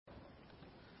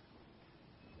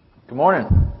Good morning.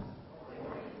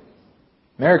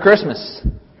 Merry Christmas.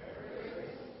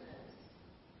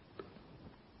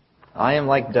 I am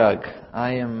like Doug.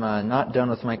 I am not done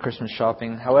with my Christmas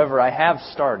shopping. However, I have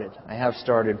started.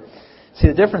 See,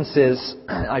 the difference is,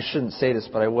 I shouldn't say this,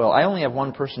 but I will. I only have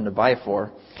one person to buy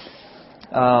for.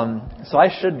 So I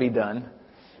should be done.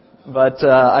 But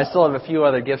I still have a few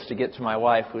other gifts to get to my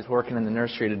wife, who's working in the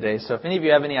nursery today. So if any of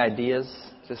you have any ideas,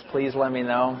 just please let me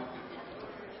know.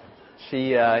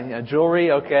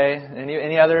 Jewelry, okay.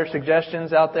 Any other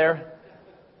suggestions out there?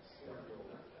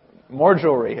 More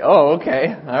jewelry. Oh, okay.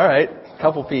 All right.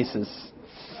 Couple pieces.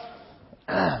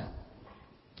 Well,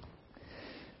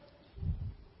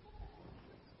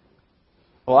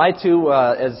 I too,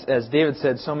 as David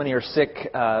said, so many are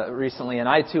sick recently, and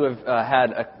I too have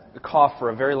had a cough for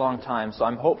a very long time. So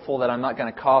I'm hopeful that I'm not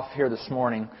going to cough here this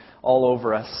morning all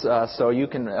over us. So you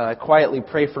can quietly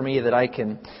pray for me that I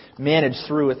can manage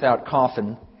through without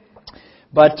coughing.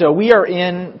 But we are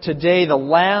in today the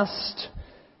last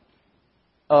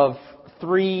of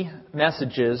 3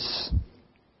 messages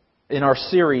in our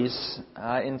series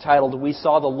entitled "We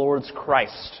Saw the Lord's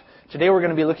Christ." Today we're going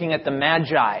to be looking at the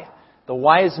Magi, the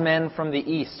wise men from the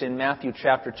east, in Matthew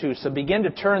chapter 2. So begin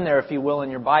to turn there, if you will, in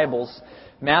your Bibles,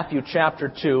 Matthew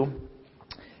chapter 2.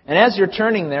 And as you're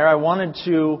turning there, I wanted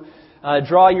to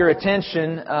draw your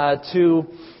attention to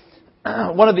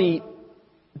one of the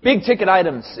big ticket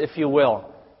items, if you will,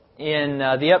 in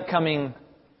the upcoming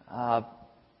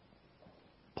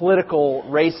political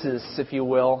races, if you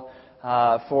will,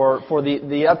 for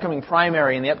the upcoming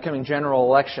primary and the upcoming general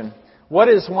election. What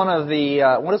is one of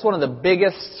the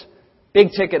biggest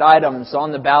big ticket items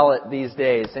on the ballot these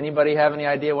days? Anybody have any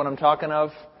idea what I'm talking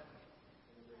of?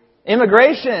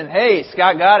 Immigration. Hey,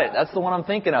 Scott got it. That's the one I'm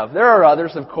thinking of. There are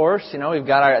others, of course. You know, we've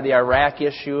got the Iraq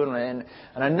issue and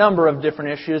a number of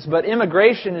different issues. But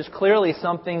immigration is clearly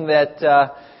something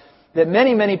that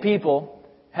many people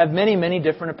have many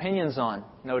different opinions on,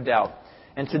 no doubt.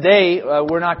 And today,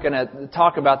 we're not going to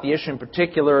talk about the issue in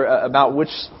particular, about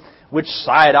which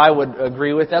side I would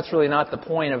agree with. That's really not the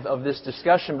point of this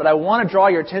discussion. But I want to draw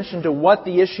your attention to what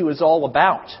the issue is all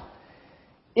about.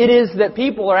 It is that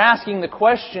people are asking the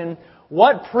question,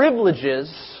 what privileges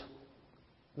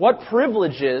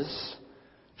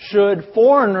should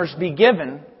foreigners be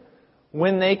given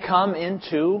when they come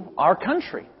into our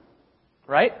country?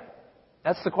 Right?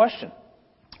 That's the question.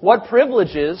 What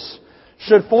privileges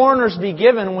should foreigners be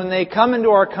given when they come into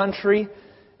our country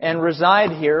and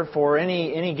reside here for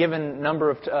any given number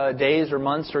of days or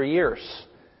months or years?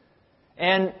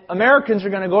 And Americans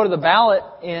are going to go to the ballot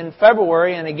in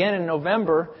February and again in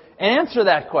November and answer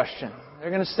that question. They're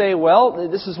going to say, well,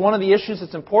 this is one of the issues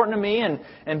that's important to me,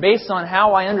 and based on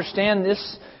how I understand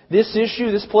this issue,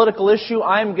 this political issue,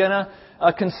 I'm going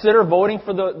to consider voting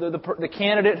for the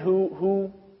candidate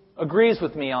who agrees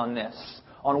with me on this,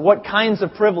 on what kinds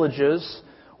of privileges,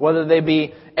 whether they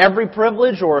be every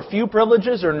privilege or a few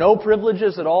privileges or no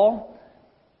privileges at all.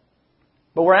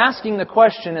 But we're asking the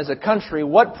question as a country,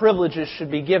 what privileges should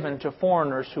be given to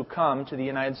foreigners who come to the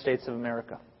United States of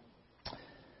America?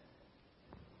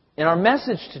 In our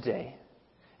message today,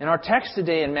 in our text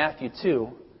today in Matthew 2,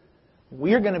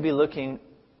 we're going to be looking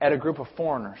at a group of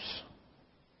foreigners.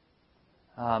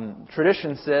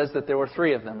 Tradition says that there were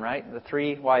 3 of them, right? The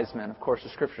 3 wise men. Of course, the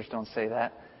Scriptures don't say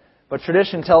that. But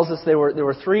tradition tells us there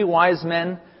were 3 wise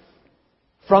men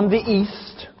from the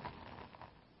east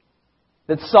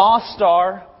that saw a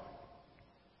star,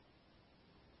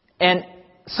 and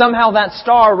somehow that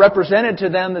star represented to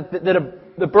them that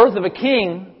the birth of a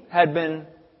king had been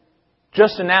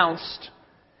just announced.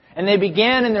 And they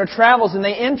began in their travels, and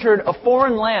they entered a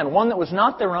foreign land, one that was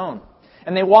not their own.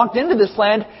 And they walked into this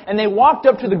land, and they walked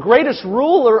up to the greatest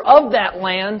ruler of that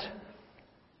land,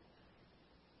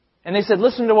 and they said,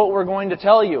 listen to what we're going to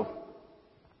tell you.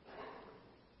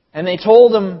 And they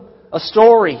told him a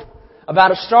story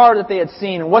about a star that they had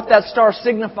seen and what that star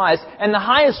signifies. And the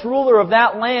highest ruler of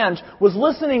that land was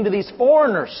listening to these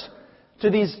foreigners, to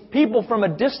these people from a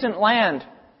distant land.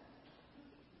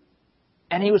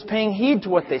 And he was paying heed to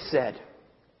what they said.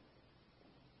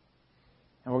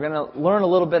 And we're going to learn a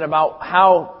little bit about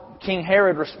how King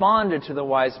Herod responded to the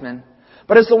wise men.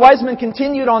 But as the wise men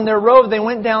continued on their road, they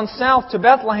went down south to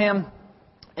Bethlehem,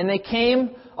 and they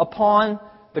came upon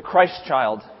the Christ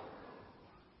child.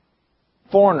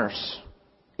 Foreigners,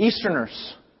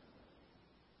 Easterners,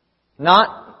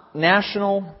 not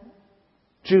national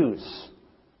Jews.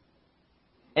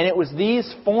 And it was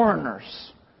these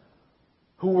foreigners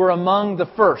who were among the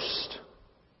first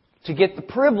to get the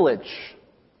privilege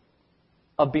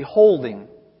of beholding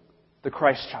the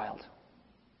Christ child.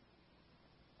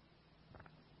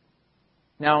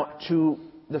 Now, to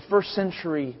the first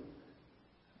century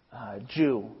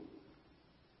Jew,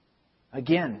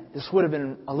 again, this would have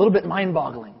been a little bit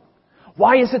mind-boggling.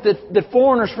 Why is it that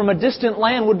foreigners from a distant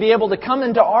land would be able to come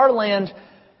into our land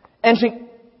and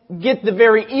to get the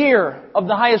very ear of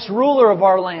the highest ruler of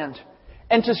our land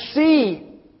and to see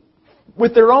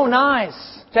with their own eyes,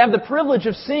 to have the privilege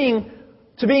of seeing,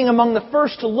 to being among the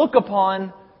first to look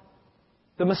upon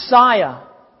the Messiah,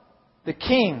 the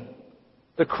King,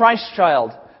 the Christ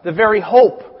child, the very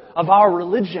hope of our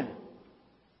religion?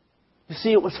 You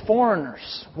see, it was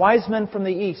foreigners, wise men from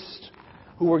the East,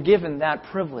 who were given that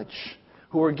privilege,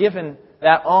 who were given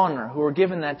that honor, who were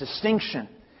given that distinction.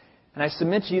 And I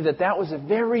submit to you that that was a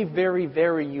very, very,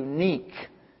 very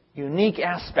unique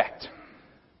aspect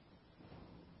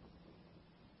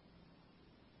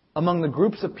among the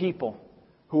groups of people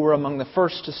who were among the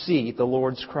first to see the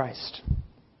Lord's Christ.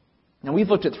 Now, we've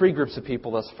looked at three groups of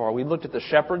people thus far. We looked at the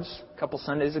shepherds a couple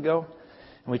Sundays ago,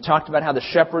 and we talked about how the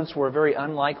shepherds were a very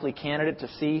unlikely candidate to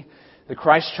see the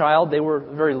Christ child. They were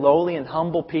very lowly and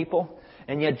humble people.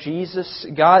 And yet Jesus,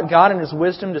 God in His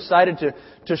wisdom decided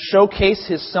to showcase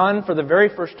His Son for the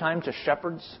very first time to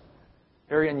shepherds.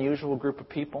 Very unusual group of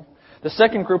people. The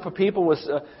second group of people was,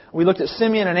 we looked at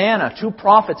Simeon and Anna, two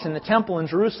prophets in the temple in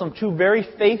Jerusalem, two very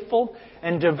faithful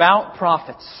and devout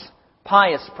prophets,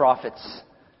 pious prophets.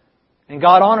 And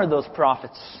God honored those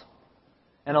prophets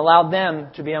and allowed them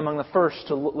to be among the first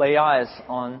to lay eyes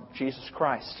on Jesus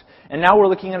Christ. And now we're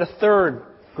looking at a third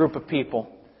group of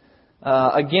people.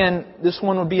 Again, this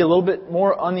one would be a little bit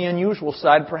more on the unusual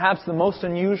side, perhaps the most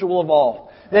unusual of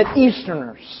all. That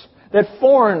Easterners, that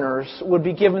foreigners would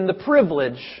be given the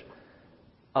privilege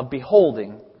of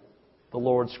beholding the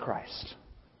Lord's Christ.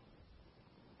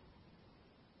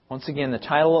 Once again, the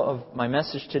title of my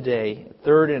message today,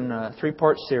 third in a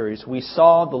three-part series, We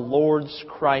Saw the Lord's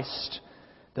Christ,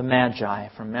 the Magi,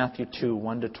 from Matthew 2,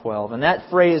 1-12. And that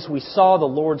phrase, we saw the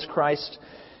Lord's Christ,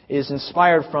 is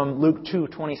inspired from Luke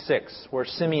 2:26, where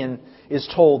Simeon is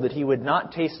told that he would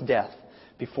not taste death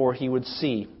before he would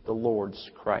see the Lord's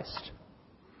Christ.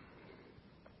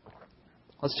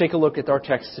 Let's take a look at our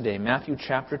text today, Matthew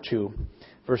chapter 2,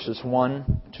 verses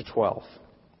 1-12.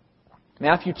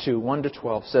 Matthew 2,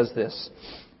 1-12 says this.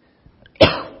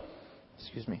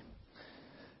 Excuse me.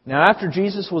 Now after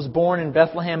Jesus was born in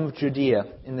Bethlehem of Judea,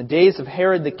 in the days of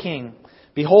Herod the king,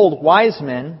 behold, wise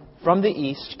men from the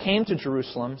east came to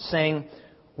Jerusalem, saying,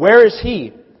 Where is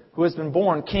he who has been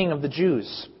born King of the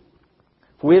Jews?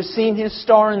 For we have seen his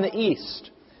star in the east,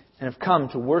 and have come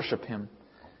to worship him.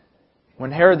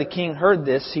 When Herod the king heard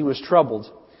this, he was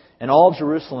troubled, and all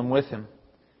Jerusalem with him.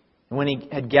 And when he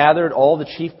had gathered all the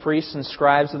chief priests and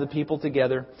scribes of the people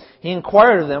together, he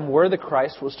inquired of them where the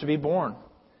Christ was to be born.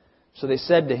 So they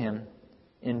said to him,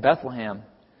 In Bethlehem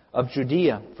of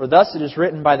Judea. For thus it is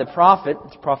written by the prophet,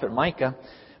 it's prophet Micah,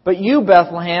 But you,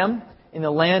 Bethlehem, in the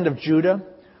land of Judah,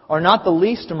 are not the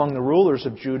least among the rulers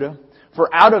of Judah, for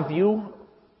out of you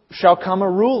shall come a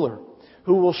ruler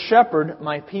who will shepherd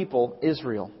my people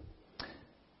Israel.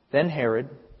 Then Herod,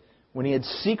 when he had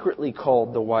secretly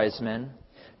called the wise men,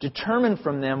 determined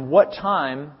from them what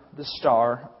time the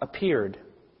star appeared.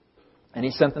 And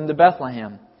he sent them to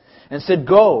Bethlehem and said,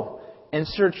 Go and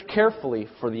search carefully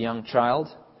for the young child.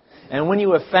 And when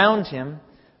you have found him,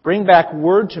 bring back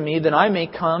word to me that I may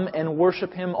come and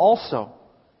worship him also.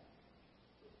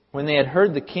 When they had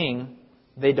heard the king,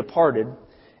 they departed.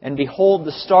 And behold,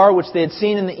 the star which they had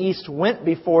seen in the east went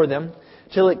before them,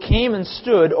 till it came and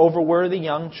stood over where the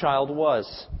young child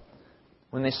was.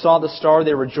 When they saw the star,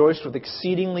 they rejoiced with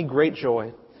exceedingly great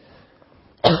joy.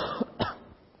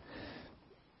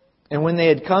 And when they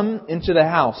had come into the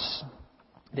house,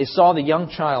 they saw the young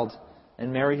child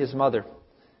and Mary his mother,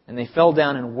 and they fell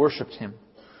down and worshipped him.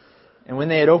 And when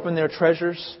they had opened their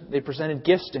treasures, they presented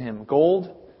gifts to him,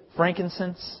 gold,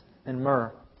 frankincense, and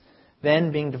myrrh.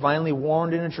 Then, being divinely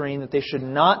warned in a dream that they should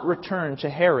not return to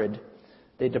Herod,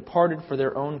 they departed for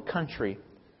their own country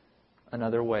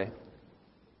another way.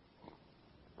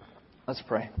 Let's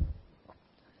pray.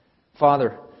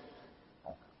 Father,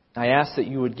 I ask that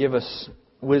you would give us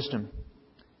wisdom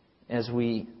as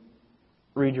we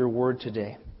read your word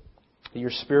today. That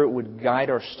your Spirit would guide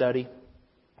our study,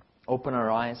 open our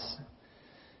eyes,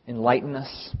 enlighten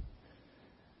us.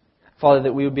 Father,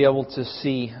 that we would be able to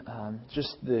see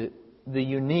just the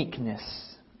uniqueness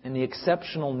and the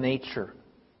exceptional nature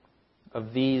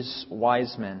of these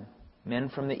wise men, men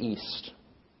from the East,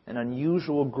 an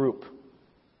unusual group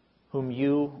whom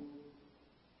you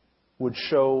would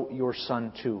show your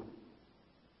Son to,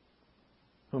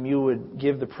 whom you would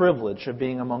give the privilege of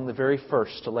being among the very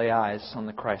first to lay eyes on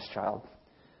the Christ child.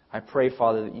 I pray,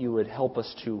 Father, that you would help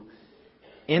us to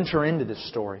enter into this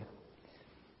story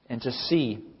and to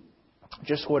see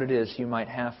just what it is you might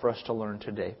have for us to learn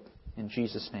today. In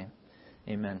Jesus' name,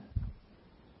 amen.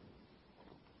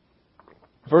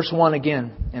 Verse 1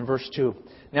 again and verse 2.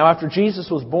 Now after Jesus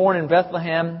was born in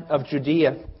Bethlehem of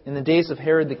Judea, in the days of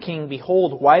Herod the king,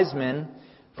 behold, wise men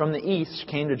from the east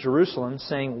came to Jerusalem,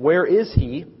 saying, Where is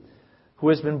he who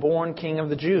has been born King of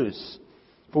the Jews?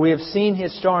 For we have seen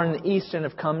his star in the east and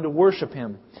have come to worship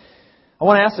him. I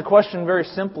want to ask the question very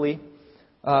simply.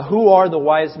 Who are the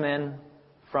wise men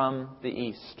from the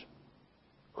east?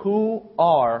 Who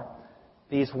are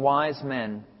these wise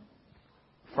men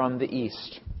from the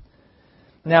east?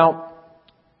 Now,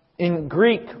 in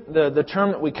Greek, the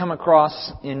term that we come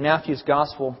across in Matthew's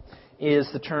Gospel is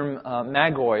the term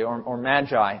magoi or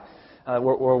magi,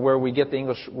 or where we get the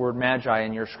English word magi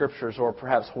in your scriptures, or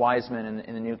perhaps wise men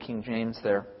in the New King James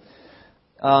there.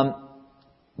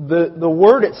 The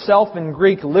word itself in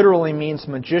Greek literally means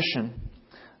magician,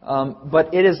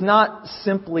 but it is not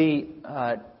simply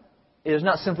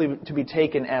to be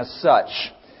taken as such.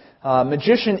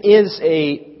 Magician is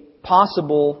a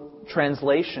possible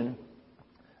translation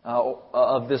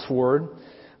of this word,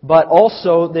 but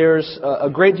also there's a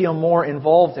great deal more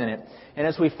involved in it. And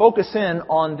as we focus in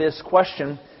on this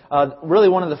question, really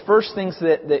one of the first things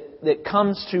that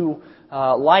comes to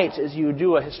light as you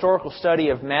do a historical study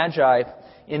of magi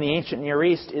in the ancient Near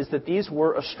East is that these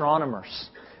were astronomers.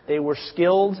 They were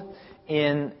skilled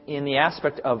in the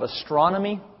aspect of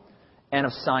astronomy and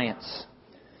of science.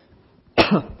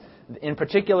 In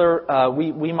particular,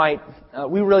 we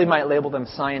really might label them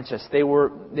scientists. They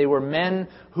were men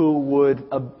who would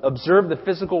observe the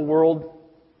physical world,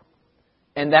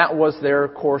 and that was their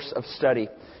course of study.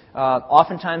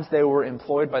 Oftentimes, they were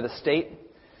employed by the state,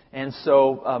 and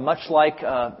so much like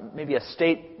maybe a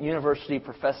state university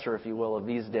professor, if you will, of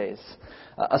these days,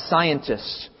 a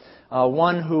scientist,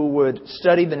 one who would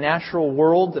study the natural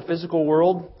world, the physical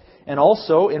world, and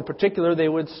also, in particular, they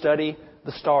would study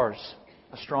the stars.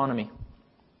 Astronomy.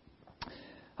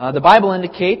 The Bible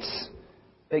indicates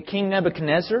that King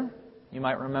Nebuchadnezzar, you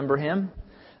might remember him,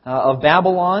 of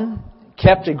Babylon,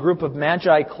 kept a group of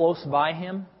magi close by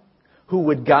him who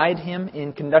would guide him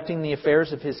in conducting the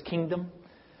affairs of his kingdom.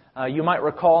 You might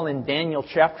recall in Daniel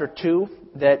chapter 2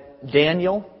 that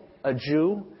Daniel, a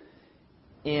Jew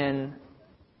in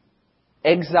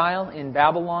exile in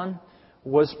Babylon,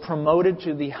 was promoted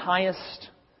to the highest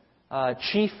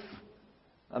chief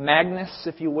Magnus,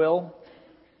 if you will,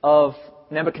 of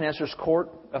Nebuchadnezzar's court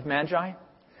of magi.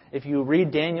 If you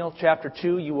read Daniel chapter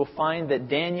 2, you will find that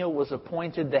Daniel was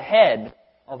appointed the head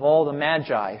of all the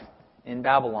magi in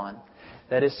Babylon.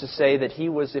 That is to say that he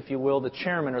was, if you will, the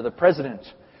chairman or the president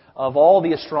of all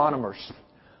the astronomers,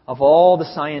 of all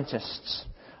the scientists,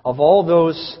 of all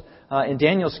those, in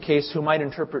Daniel's case, who might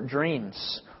interpret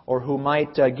dreams or who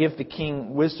might give the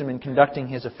king wisdom in conducting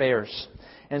his affairs.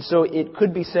 And so it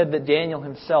could be said that Daniel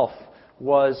himself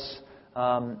was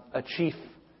a chief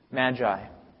magi.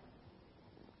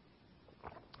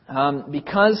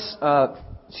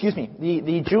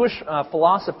 The Jewish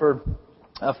philosopher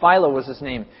Philo was his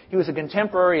name. He was a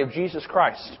contemporary of Jesus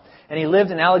Christ, and he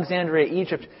lived in Alexandria,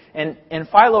 Egypt. And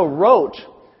Philo wrote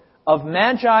of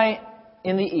magi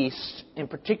in the East, in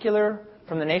particular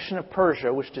from the nation of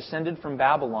Persia, which descended from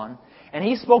Babylon. And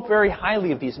he spoke very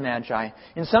highly of these magi.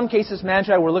 In some cases,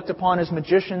 magi were looked upon as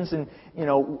magicians and,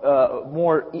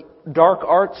 more dark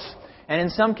arts. And in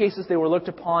some cases, they were looked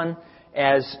upon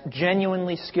as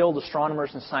genuinely skilled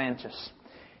astronomers and scientists.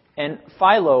 And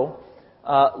Philo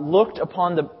looked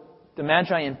upon the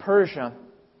magi in Persia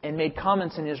and made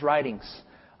comments in his writings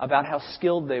about how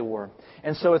skilled they were.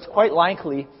 And so it's quite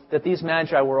likely that these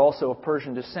magi were also of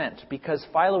Persian descent, because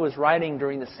Philo was writing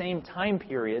during the same time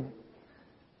period,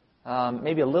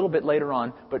 maybe a little bit later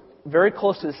on, but very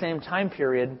close to the same time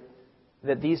period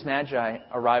that these magi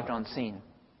arrived on scene.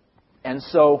 And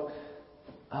so,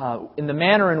 in the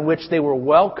manner in which they were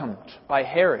welcomed by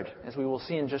Herod, as we will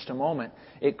see in just a moment,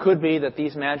 it could be that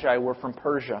these magi were from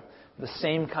Persia, the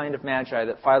same kind of magi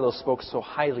that Philo spoke so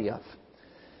highly of.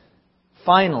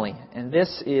 Finally, and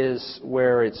this is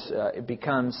where it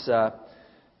becomes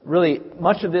really,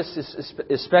 much of this is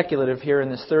speculative here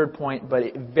in this third point, but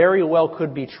it very well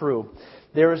could be true.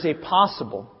 There is a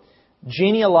possible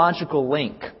genealogical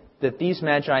link that these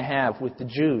magi have with the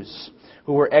Jews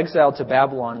who were exiled to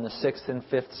Babylon in the 6th and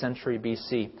 5th century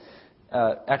BC.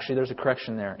 Actually, there's a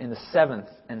correction there. In the 7th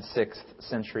and 6th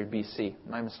century BC.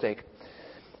 My mistake.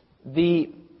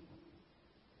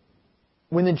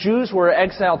 When the Jews were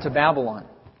exiled to Babylon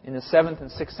in the 7th and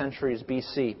 6th centuries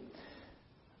BC,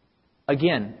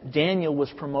 again, Daniel was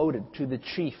promoted to the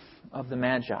chief of the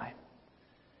Magi.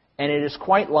 And it is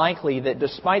quite likely that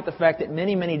despite the fact that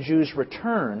many, many Jews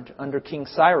returned under King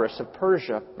Cyrus of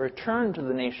Persia, returned to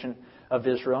the nation of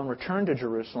Israel and returned to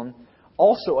Jerusalem,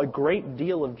 also a great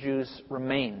deal of Jews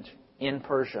remained in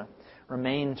Persia,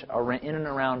 remained in and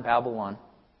around Babylon.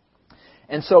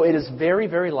 And so it is very,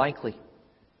 very likely,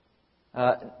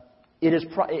 it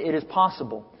is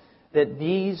possible that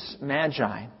these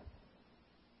magi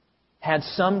had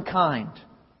some kind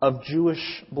of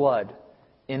Jewish blood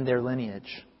in their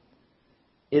lineage.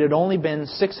 It had only been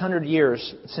 600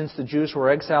 years since the Jews were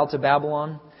exiled to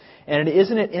Babylon. And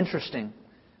isn't it interesting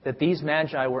that these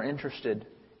magi were interested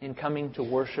in coming to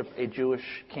worship a Jewish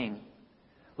king?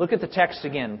 Look at the text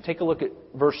again. Take a look at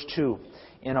verse 2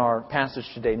 in our passage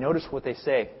today. Notice what they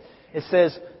say. It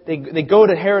says, they go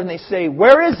to Herod and they say,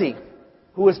 "Where is he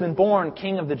who has been born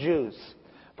King of the Jews?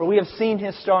 For we have seen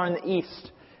his star in the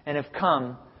east and have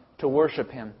come to worship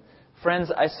him."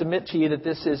 Friends, I submit to you that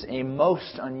this is a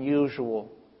most unusual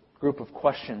group of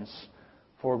questions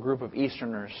for a group of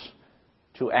Easterners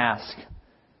to ask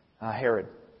Herod.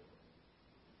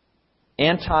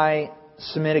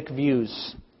 Anti-Semitic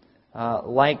views,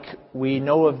 like we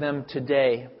know of them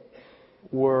today,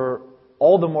 were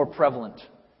all the more prevalent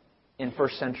in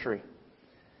first century.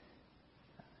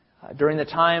 During the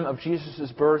time of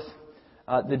Jesus' birth,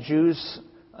 the Jews,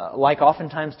 like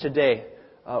oftentimes today,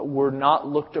 were not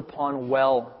looked upon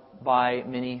well by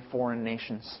many foreign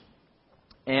nations.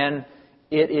 And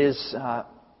it is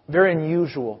very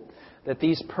unusual that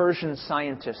these Persian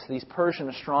scientists, these Persian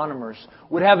astronomers,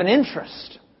 would have an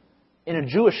interest in a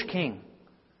Jewish king,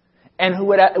 and who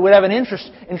would have an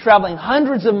interest in traveling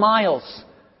hundreds of miles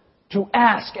to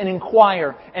ask and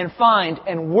inquire and find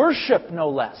and worship, no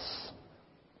less,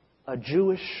 a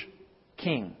Jewish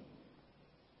king.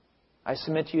 I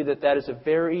submit to you that that is a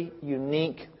very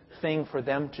unique thing for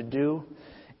them to do,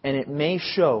 and it may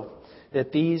show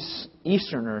that these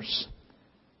Easterners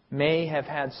may have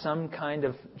had some kind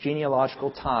of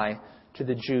genealogical tie to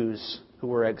the Jews who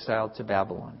were exiled to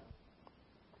Babylon.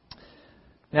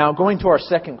 Now, going to our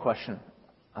second question,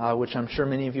 which I'm sure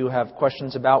many of you have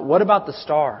questions about. What about the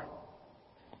star?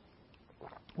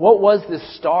 What was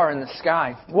this star in the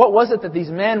sky? What was it that these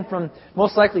men from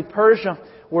most likely Persia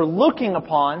were looking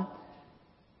upon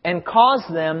and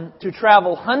caused them to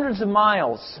travel hundreds of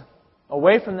miles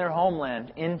away from their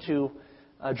homeland into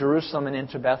Jerusalem and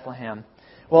into Bethlehem?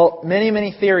 Well, many,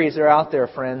 many theories are out there,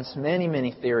 friends. Many,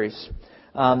 many theories.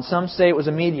 Some say it was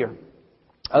a meteor.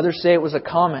 Others say it was a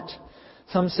comet.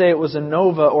 Some say it was a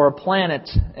nova or a planet.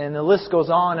 And the list goes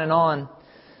on and on.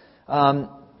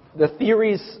 The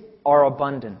theories are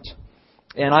abundant.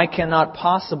 And I cannot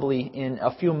possibly, in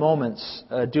a few moments,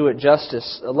 do it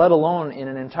justice, let alone in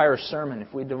an entire sermon.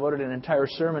 If we devoted an entire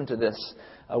sermon to this,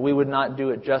 we would not do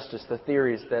it justice, the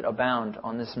theories that abound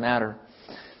on this matter.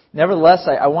 Nevertheless,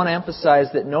 I want to emphasize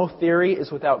that no theory is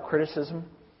without criticism.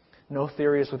 No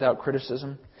theory is without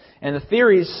criticism. And the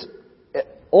theories,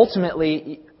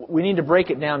 ultimately, we need to break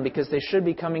it down because they should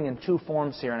be coming in two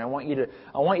forms here. And I want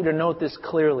you to note this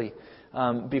clearly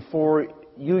before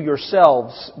you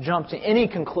yourselves jump to any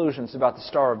conclusions about the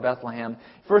Star of Bethlehem.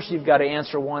 First, you've got to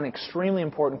answer one extremely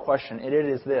important question, and it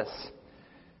is this: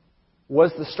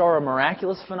 was the star a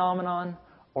miraculous phenomenon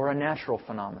or a natural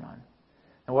phenomenon?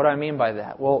 And what do I mean by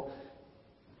that? Well,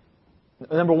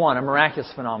 number one, a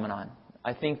miraculous phenomenon.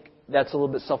 I think that's a little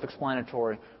bit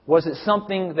self-explanatory. Was it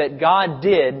something that God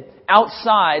did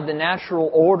outside the natural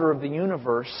order of the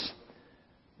universe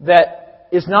that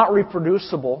is not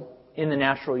reproducible in the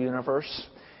natural universe,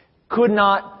 could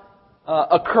not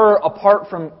occur apart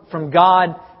from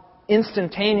God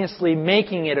instantaneously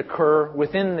making it occur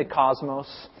within the cosmos?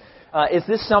 Is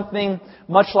this something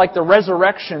much like the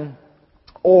resurrection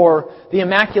or the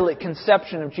Immaculate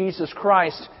Conception of Jesus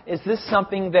Christ? Is this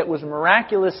something that was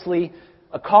miraculously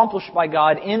accomplished by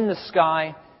God in the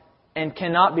sky and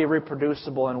cannot be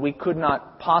reproducible, and we could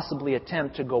not possibly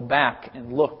attempt to go back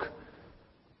and look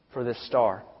for this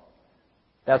star?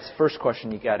 That's the first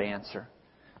question you got to answer.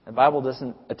 The Bible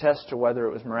doesn't attest to whether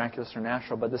it was miraculous or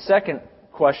natural. But the second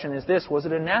question is this: was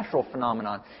it a natural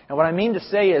phenomenon? And what I mean to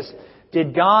say is,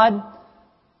 did God,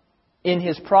 in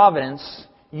His providence,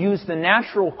 use the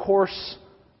natural course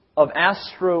of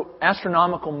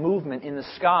astronomical movement in the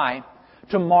sky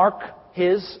to mark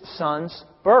His Son's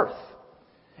birth?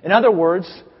 In other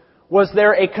words, was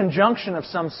there a conjunction of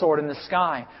some sort in the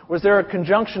sky? Was there a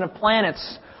conjunction of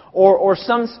planets or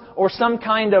some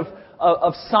kind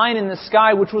of sign in the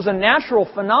sky which was a natural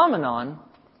phenomenon,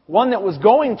 one that was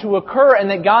going to occur and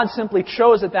that God simply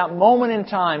chose at that moment in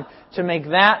time to make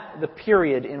that the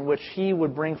period in which He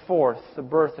would bring forth the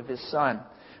birth of His Son?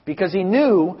 Because he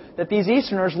knew that these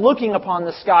Easterners looking upon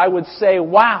the sky would say,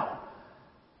 wow,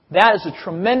 that is a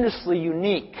tremendously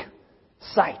unique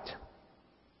sight.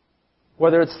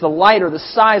 Whether it's the light or the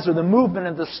size or the movement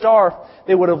of the star,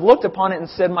 they would have looked upon it and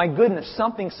said, my goodness,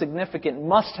 something significant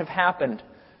must have happened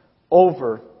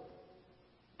over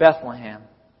Bethlehem,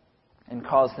 and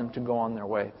caused them to go on their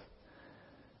way.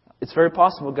 It's very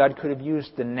possible God could have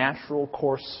used the natural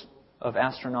course of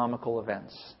astronomical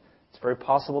events. It's very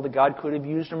possible that God could have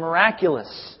used a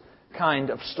miraculous kind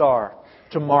of star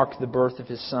to mark the birth of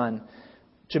His Son.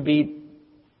 To be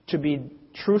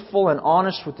truthful and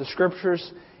honest with the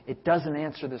Scriptures, it doesn't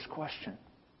answer this question.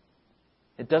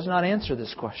 It does not answer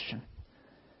this question.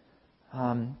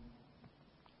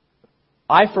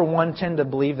 I, for one, tend to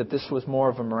believe that this was more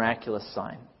of a miraculous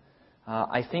sign.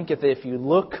 I think if you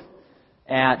look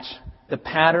at the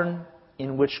pattern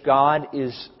in which God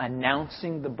is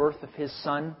announcing the birth of His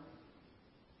Son,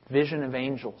 vision of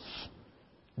angels,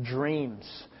 dreams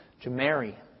to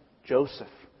Mary, Joseph,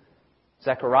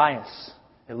 Zacharias,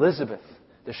 Elizabeth,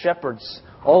 the shepherds,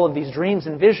 all of these dreams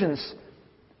and visions,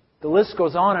 the list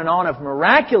goes on and on of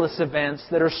miraculous events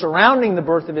that are surrounding the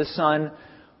birth of His Son.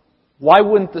 Why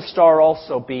wouldn't the star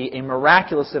also be a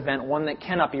miraculous event, one that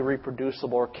cannot be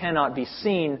reproducible or cannot be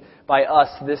seen by us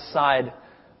this side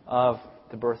of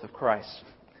the birth of Christ?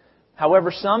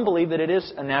 However, some believe that it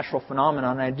is a natural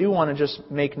phenomenon. And I do want to just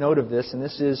make note of this, and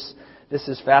this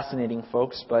is fascinating,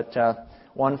 folks, but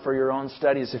one for your own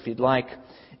studies if you'd like.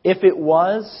 If it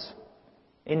was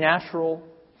a natural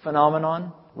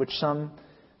phenomenon, which some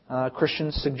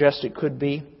Christians suggest it could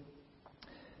be,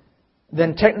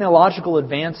 then technological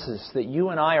advances that you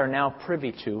and I are now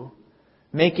privy to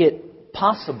make it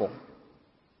possible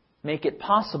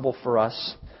for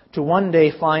us to one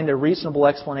day find a reasonable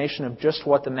explanation of just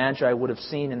what the Magi would have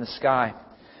seen in the sky.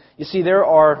 You see, there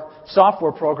are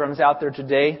software programs out there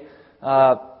today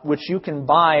which you can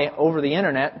buy over the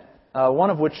Internet, one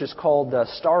of which is called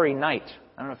Starry Night.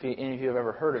 I don't know if any of you have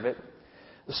ever heard of it.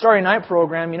 The Starry Night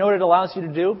program, you know what it allows you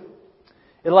to do?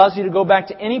 It allows you to go back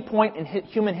to any point in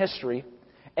human history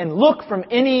and look from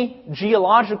any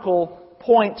geological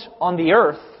point on the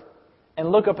earth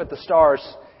and look up at the stars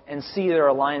and see their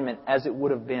alignment as it would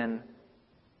have been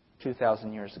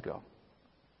 2,000 years ago.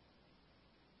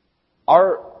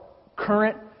 Our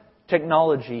current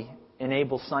technology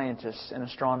enables scientists and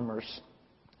astronomers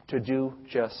to do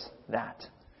just that.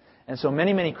 And so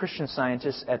many Christian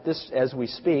scientists as we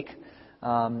speak,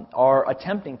 are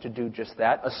attempting to do just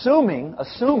that, assuming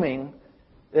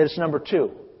that it's number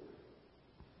 2.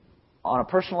 On a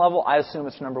personal level, I assume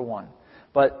it's number 1.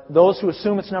 But those who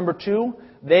assume it's number 2,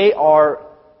 they are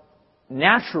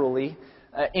naturally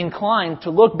inclined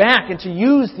to look back and to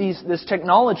use this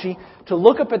technology to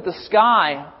look up at the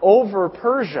sky over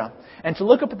Persia and to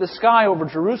look up at the sky over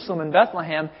Jerusalem and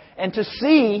Bethlehem and to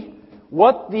see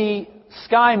what the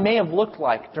sky may have looked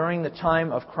like during the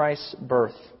time of Christ's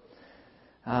birth.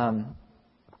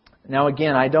 Now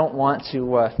again, I don't want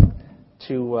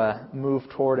to move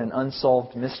toward an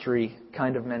unsolved mystery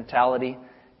kind of mentality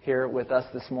here with us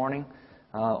this morning.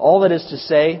 All that is to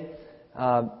say,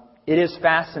 it is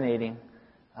fascinating,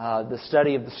 the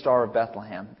study of the Star of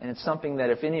Bethlehem. And it's something that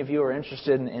if any of you are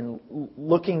interested in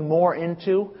looking more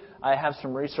into, I have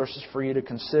some resources for you to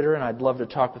consider, and I'd love to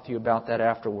talk with you about that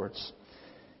afterwards.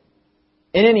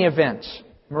 In any event,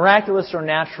 miraculous or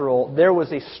natural, there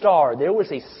was a star, there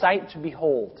was a sight to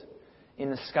behold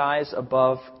in the skies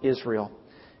above Israel.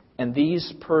 And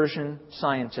these Persian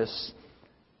scientists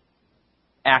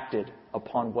acted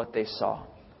upon what they saw.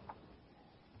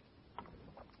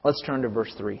 Let's turn to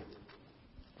verse 3.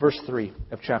 Verse 3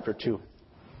 of chapter 2.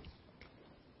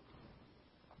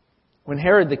 When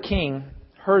Herod the king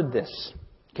heard this,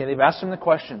 they've asked him the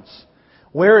questions.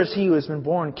 Where is he who has been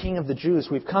born King of the Jews?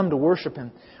 We've come to worship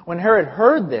him. When Herod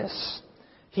heard this,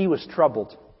 he was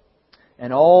troubled,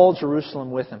 and all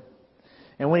Jerusalem with him.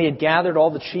 And when he had gathered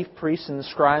all the chief priests and the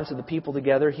scribes of the people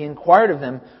together, he inquired of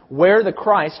them where the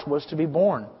Christ was to be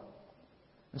born.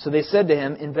 And so they said to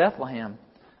him, in Bethlehem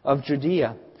of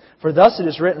Judea. For thus it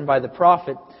is written by the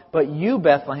prophet, But you,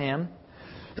 Bethlehem,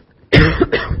 in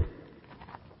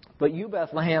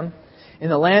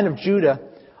the land of Judah,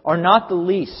 are not the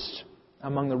least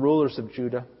among the rulers of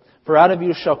Judah. For out of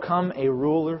you shall come a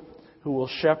ruler who will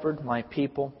shepherd my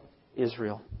people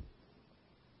Israel.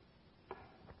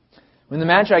 When the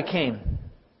Magi came,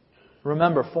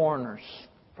 remember, foreigners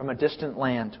from a distant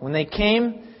land. When they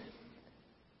came,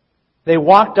 they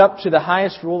walked up to the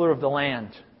highest ruler of the land,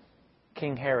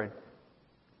 King Herod.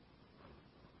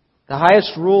 The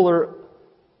highest ruler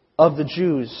of the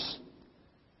Jews.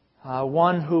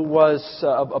 one who was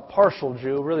a partial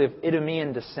Jew, really of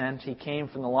Idumean descent. He came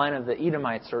from the line of the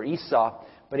Edomites or Esau,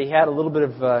 but he had a little bit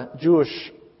of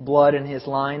Jewish blood in his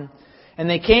line. And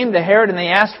they came to Herod and they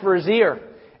asked for his ear,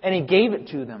 and he gave it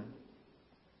to them.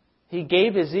 He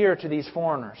gave his ear to these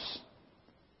foreigners,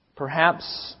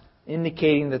 perhaps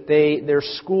indicating that their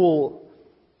school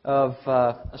of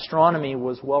astronomy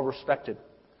was well respected.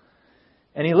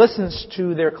 And he listens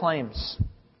to their claims.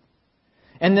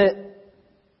 And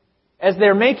as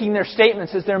they're making their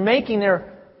statements, as they're making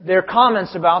their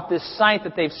comments about this sight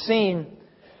that they've seen,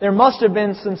 there must have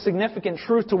been some significant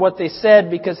truth to what they said,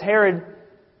 because Herod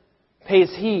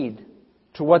pays heed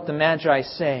to what the Magi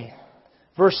say.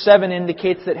 Verse 7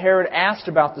 indicates that Herod asked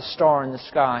about the star in the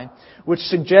sky, which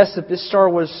suggests that this star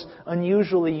was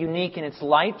unusually unique in its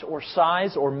light or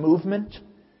size or movement.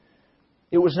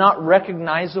 It was not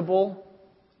recognizable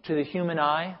to the human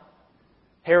eye.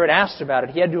 Herod asked about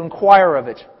it. He had to inquire of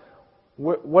it.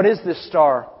 What is this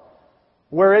star?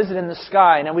 Where is it in the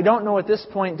sky? Now, we don't know at this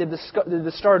point, did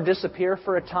the star disappear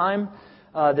for a time?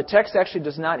 The text actually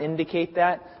does not indicate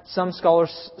that. Some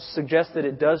scholars suggest that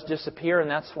it does disappear, and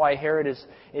that's why Herod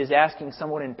is asking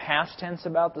somewhat in past tense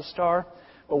about the star.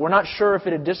 But we're not sure if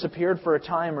it had disappeared for a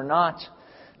time or not.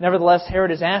 Nevertheless,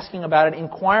 Herod is asking about it,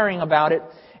 inquiring about it,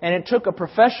 and it took a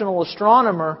professional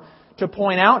astronomer to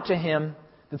point out to him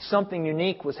that something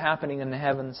unique was happening in the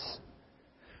heavens.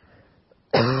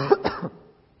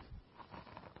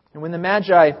 And when the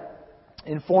Magi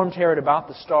informed Herod about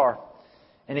the star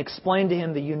and explained to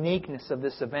him the uniqueness of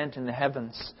this event in the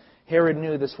heavens, Herod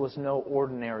knew this was no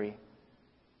ordinary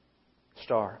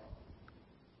star.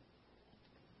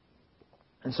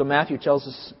 And so Matthew tells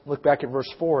us, look back at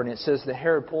verse 4, and it says that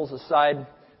Herod pulls aside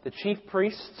the chief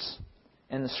priests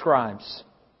and the scribes.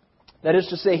 That is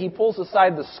to say, he pulls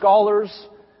aside the scholars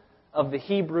of the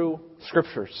Hebrew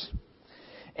Scriptures.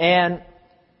 And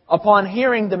upon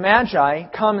hearing the Magi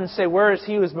come and say, "Where is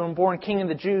he who has been born King of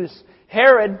the Jews?"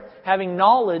 Herod, having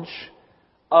knowledge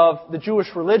of the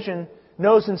Jewish religion,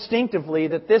 knows instinctively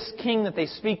that this king that they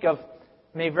speak of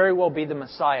may very well be the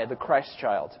Messiah, the Christ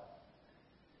child.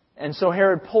 And so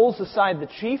Herod pulls aside the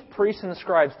chief priests and the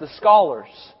scribes, the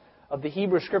scholars of the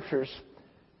Hebrew Scriptures,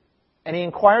 and he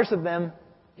inquires of them.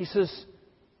 He says,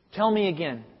 "Tell me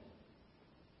again,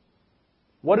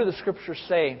 what do the Scriptures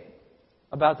say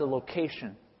about the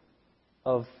location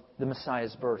of the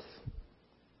Messiah's birth?"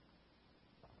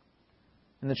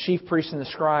 And the chief priests and the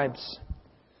scribes,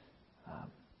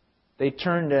 they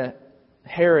turn to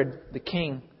Herod the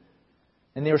king,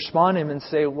 and they respond to him and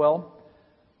say, "Well,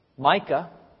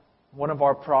 Micah, one of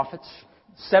our prophets,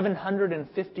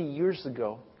 750 years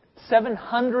ago,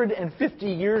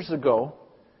 750 years ago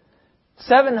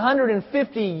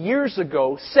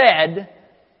said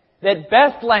that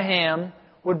Bethlehem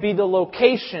would be the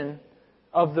location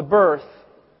of the birth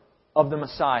of the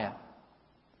Messiah."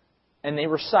 And they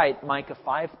recite Micah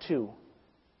 5:2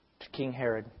 to King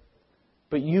Herod.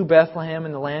 "But you, Bethlehem,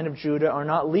 in the land of Judah, are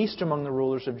not least among the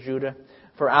rulers of Judah,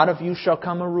 for out of you shall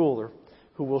come a ruler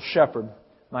who will shepherd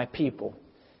my people,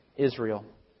 Israel."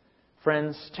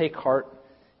 Friends, take heart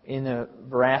in the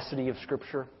veracity of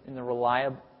Scripture, in the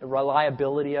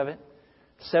reliability of it.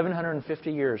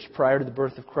 750 years prior to the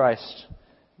birth of Christ,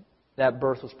 that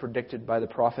birth was predicted by the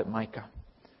prophet Micah.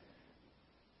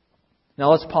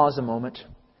 Now let's pause a moment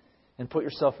and put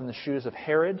yourself in the shoes of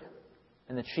Herod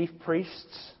and the chief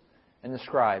priests and the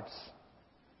scribes.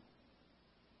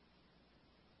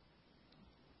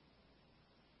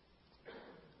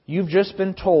 You've just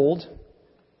been told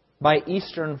by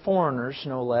Eastern foreigners,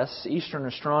 no less, Eastern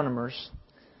astronomers,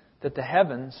 that the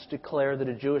heavens declare that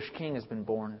a Jewish king has been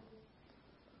born.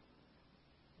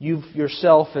 You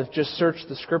yourself have just searched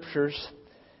the Scriptures,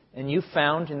 and you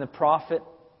found in the prophet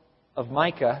of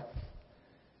Micah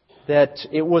that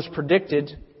it was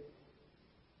predicted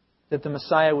that the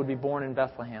Messiah would be born in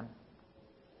Bethlehem.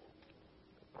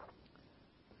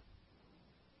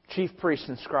 Chief priests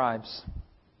and scribes,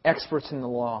 experts in the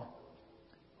law,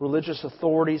 religious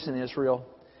authorities in Israel,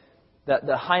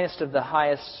 the highest of the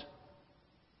highest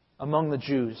among the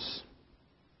Jews,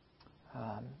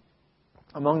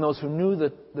 among those who knew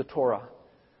the Torah,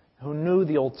 who knew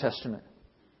the Old Testament,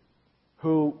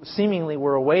 who seemingly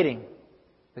were awaiting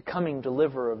the coming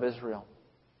deliverer of Israel.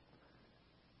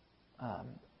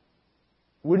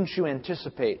 Wouldn't you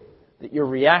anticipate that your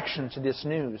reaction to this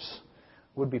news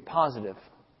would be positive?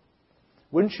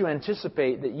 Wouldn't you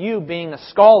anticipate that you, being a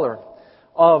scholar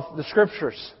of the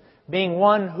Scriptures, being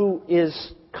one who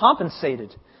is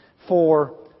compensated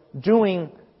for doing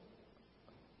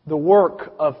the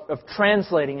work of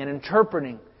translating and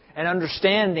interpreting and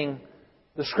understanding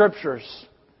the Scriptures,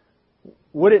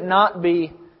 would it not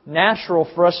be natural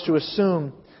for us to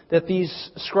assume that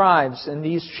these scribes and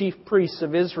these chief priests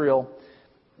of Israel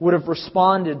would have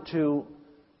responded to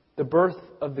the birth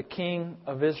of the King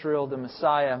of Israel, the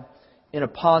Messiah, in a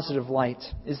positive light?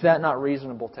 Is that not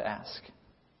reasonable to ask?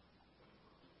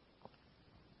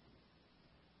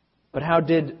 But how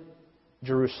did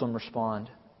Jerusalem respond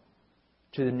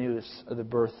to the news of the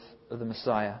birth of the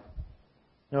Messiah?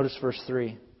 Notice verse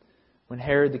 3. When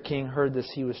Herod the king heard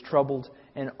this, he was troubled,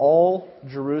 and all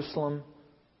Jerusalem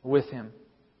with him.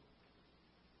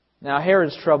 Now,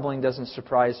 Herod's troubling doesn't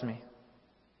surprise me.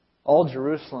 All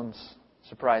Jerusalem's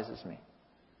surprises me.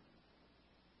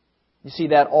 You see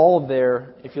that all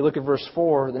there, if you look at verse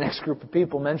 4, the next group of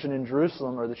people mentioned in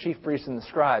Jerusalem are the chief priests and the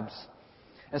scribes.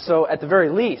 And so, at the very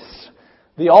least,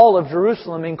 the all of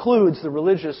Jerusalem includes the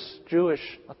religious Jewish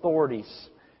authorities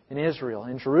in Israel,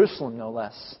 in Jerusalem no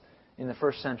less, in the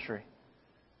first century.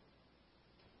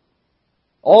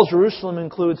 All Jerusalem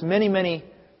includes many, many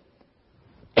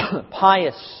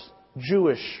pious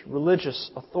Jewish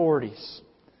religious authorities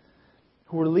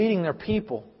who were leading their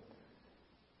people,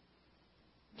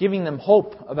 giving them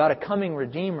hope about a coming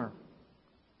Redeemer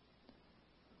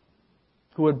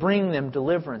who would bring them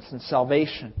deliverance and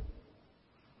salvation.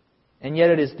 And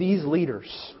yet it is these leaders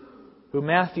who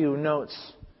Matthew notes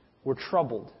were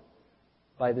troubled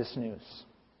by this news.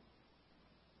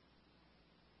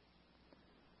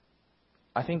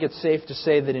 I think it's safe to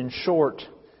say that in short,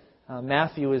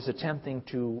 Matthew is attempting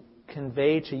to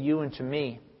convey to you and to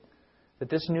me that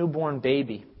this newborn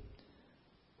baby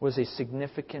was a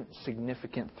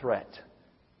significant threat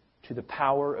to the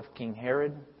power of King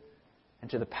Herod and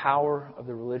to the power of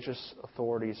the religious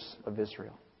authorities of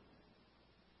Israel.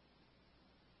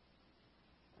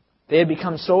 They had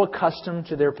become so accustomed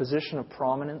to their position of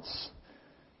prominence,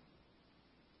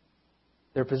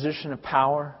 their position of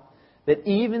power, that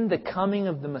even the coming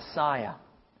of the Messiah,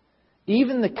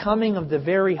 even the coming of the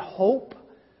very hope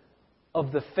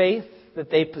of the faith that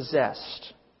they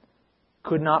possessed,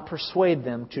 could not persuade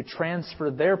them to transfer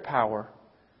their power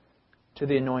to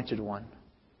the Anointed One.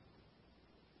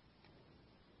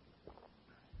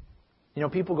 You know,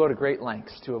 people go to great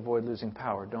lengths to avoid losing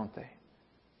power, don't they?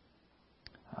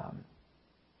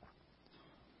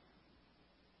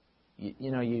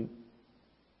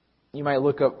 You might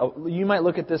look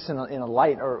at this in a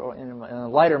light or in a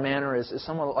lighter manner as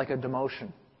somewhat like a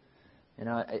demotion. You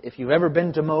know, if you've ever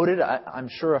been demoted, I'm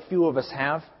sure a few of us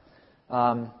have.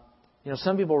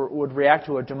 Some people would react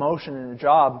to a demotion in a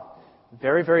job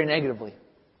very, very negatively.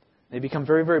 They become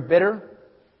very, very bitter,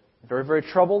 very, very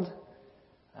troubled,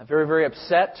 very, very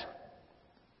upset.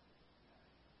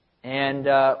 And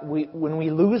when we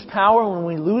lose power, when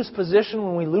we lose position,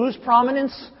 when we lose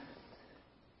prominence,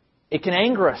 it can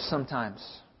anger us sometimes.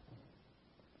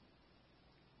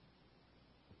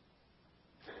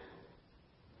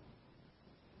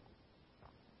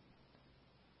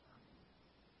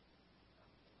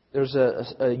 There's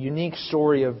a unique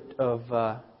story of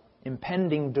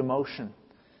impending demotion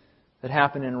that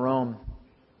happened in Rome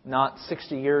not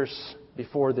 60 years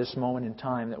before this moment in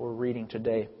time that we're reading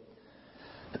today.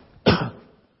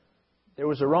 There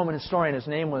was a Roman historian, his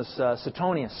name was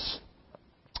Suetonius.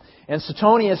 And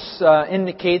Suetonius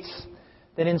indicates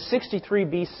that in 63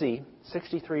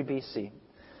 BC,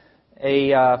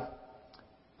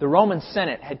 the Roman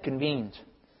Senate had convened.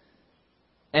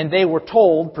 And they were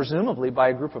told, presumably by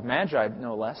a group of magi,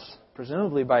 no less,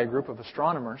 presumably by a group of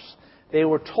astronomers, they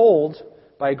were told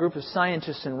by a group of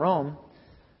scientists in Rome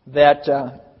that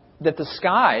the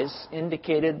skies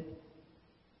indicated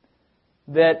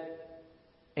that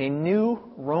a new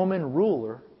Roman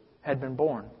ruler had been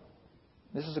born.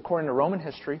 This is according to Roman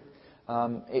history.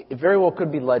 It very well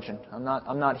could be legend. I'm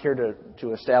not here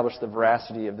to establish the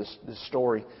veracity of this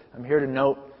story. I'm here to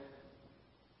note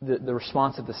the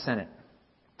response of the Senate.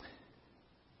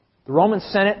 The Roman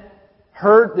Senate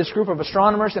heard this group of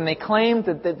astronomers, and they claimed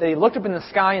that they looked up in the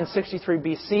sky in 63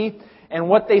 BC, and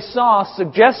what they saw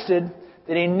suggested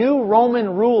that a new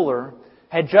Roman ruler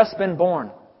had just been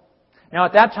born. Now,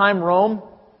 at that time, Rome,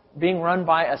 being run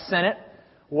by a Senate,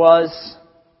 was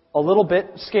a little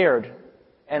bit scared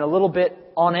and a little bit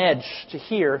on edge to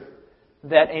hear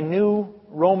that a new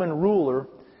Roman ruler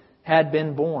had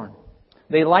been born.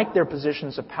 They liked their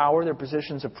positions of power, their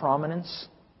positions of prominence.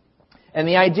 And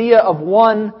the idea of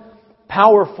one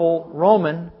powerful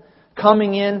Roman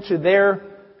coming into their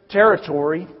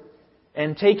territory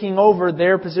and taking over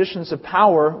their positions of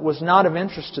power was not of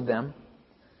interest to them.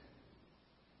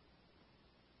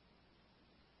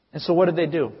 And so what did they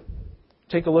do?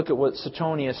 Take a look at what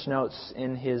Suetonius notes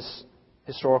in his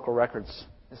historical records.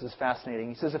 This is fascinating.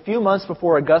 He says, a few months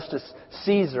before Augustus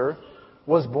Caesar,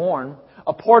 was born,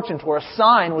 a portent or a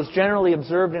sign was generally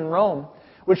observed in Rome,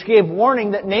 which gave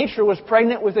warning that nature was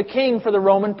pregnant with a king for the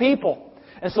Roman people.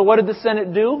 And so what did the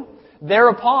Senate do?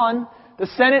 Thereupon, the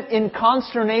Senate in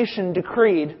consternation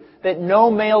decreed that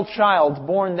no male child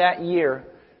born that year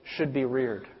should be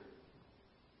reared.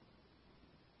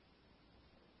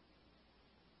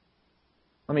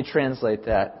 Let me translate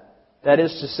that. That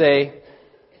is to say,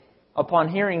 upon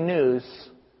hearing news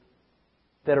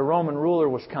that a Roman ruler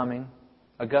was coming,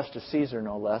 Augustus Caesar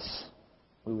no less,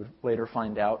 we would later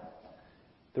find out,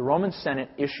 the Roman Senate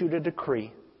issued a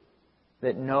decree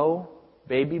that no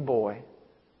baby boy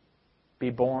be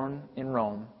born in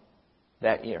Rome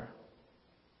that year.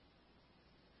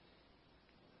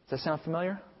 Does that sound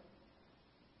familiar?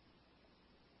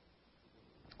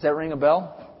 Does that ring a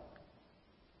bell?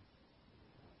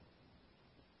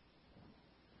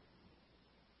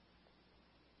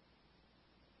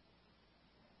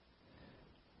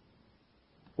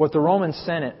 What the Roman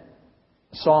Senate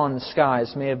saw in the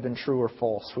skies may have been true or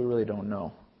false. We really don't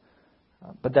know.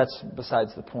 But that's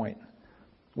besides the point.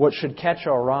 What should catch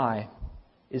our eye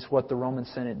is what the Roman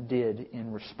Senate did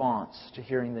in response to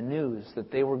hearing the news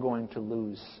that they were going to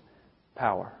lose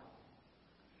power.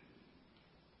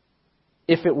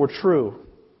 If it were true,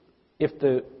 if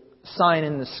the sign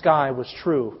in the sky was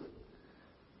true,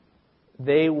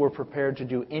 they were prepared to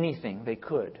do anything they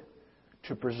could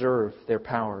to preserve their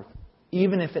power,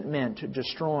 even if it meant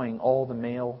destroying all the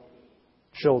male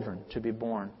children to be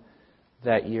born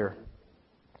that year.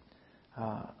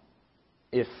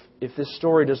 If this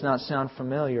story does not sound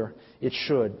familiar, it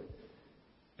should.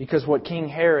 Because what King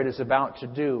Herod is about to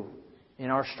do in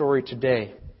our story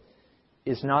today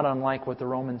is not unlike what the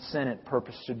Roman Senate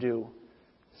purposed to do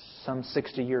some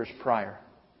 60 years prior.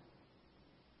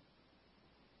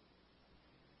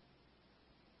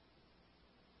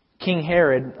 King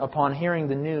Herod, upon hearing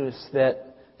the news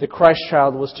that the Christ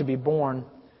child was to be born,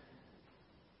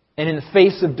 and in the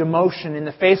face of demotion, in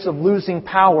the face of losing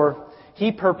power,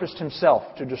 he purposed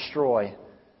himself to destroy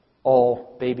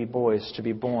all baby boys to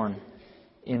be born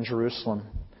in Jerusalem.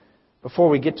 Before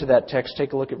we get to that text,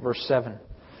 take a look at verse 7.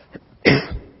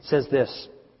 It says this: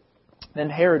 Then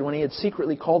Herod, when he had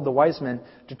secretly called the wise men,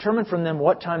 determined from them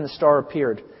what time the star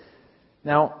appeared.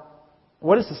 Now,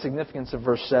 what is the significance of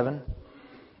verse 7?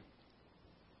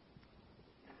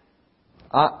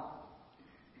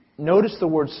 Notice the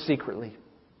word secretly.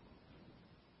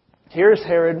 Here's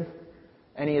Herod,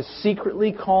 and he is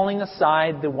secretly calling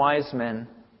aside the wise men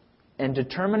and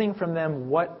determining from them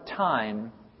what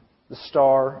time the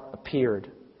star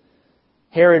appeared.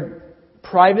 Herod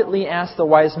privately asked the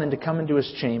wise men to come into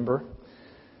his chamber,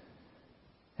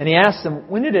 and he asked them,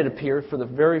 when did it appear for the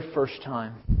very first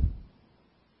time?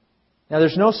 Now,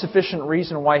 there's no sufficient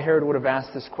reason why Herod would have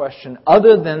asked this question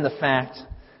other than the fact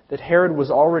that Herod was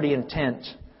already intent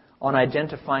on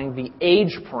identifying the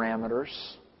age parameters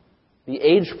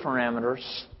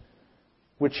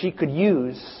which he could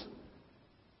use,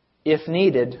 if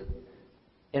needed,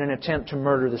 in an attempt to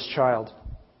murder this child.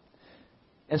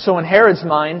 And so in Herod's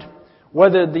mind,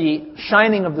 whether the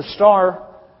shining of the star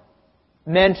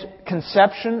meant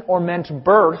conception or meant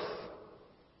birth,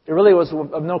 it really was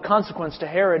of no consequence to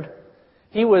Herod.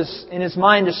 He was, in his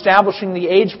mind, establishing the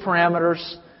age parameters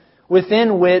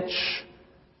within which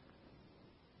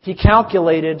he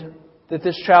calculated that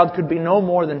this child could be no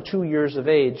more than 2 years of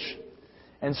age.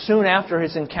 And soon after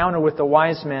his encounter with the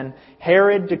wise men,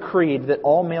 Herod decreed that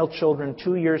all male children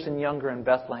 2 years and younger in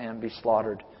Bethlehem be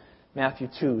slaughtered. Matthew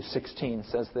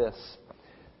 2:16 says this: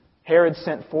 Herod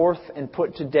sent forth and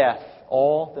put to death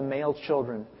all the male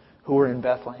children who were in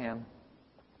Bethlehem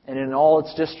and in all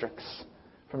its districts,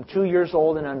 from 2 years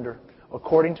old and under,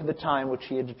 according to the time which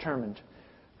he had determined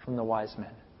from the wise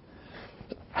men.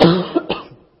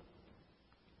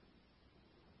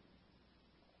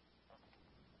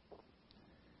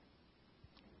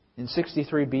 In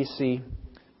 63 BC,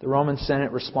 the Roman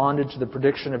Senate responded to the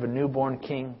prediction of a newborn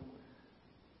king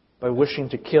by wishing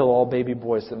to kill all baby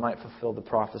boys that might fulfill the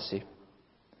prophecy.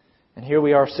 And here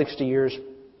we are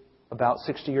about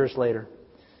 60 years later,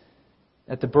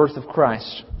 at the birth of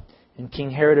Christ. And King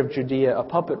Herod of Judea, a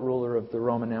puppet ruler of the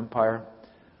Roman Empire,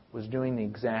 was doing the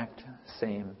exact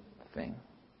same thing.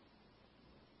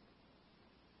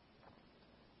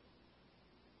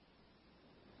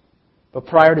 But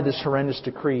prior to this horrendous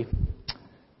decree,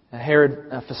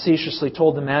 Herod facetiously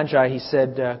told the Magi, he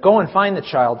said, go and find the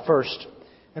child first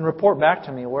and report back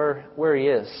to me where he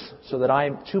is, so that I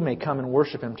too may come and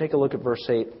worship him. Take a look at verse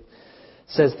 8. It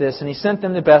says this: And he sent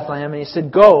them to Bethlehem, and he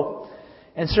said, Go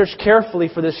and search carefully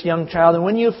for this young child, and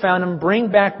when you have found him,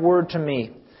 bring back word to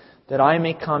me, that I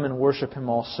may come and worship him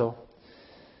also.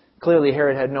 Clearly,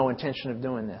 Herod had no intention of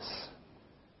doing this.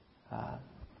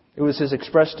 It was his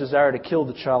expressed desire to kill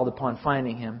the child upon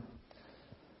finding him.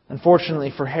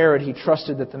 Unfortunately for Herod, he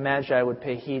trusted that the Magi would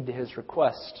pay heed to his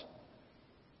request.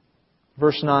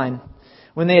 Verse 9,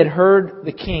 when they had heard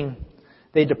the king,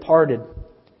 they departed.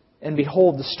 And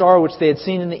behold, the star which they had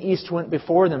seen in the east went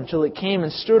before them, till it came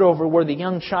and stood over where the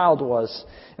young child was.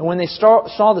 And when they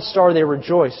saw the star, they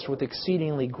rejoiced with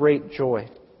exceedingly great joy.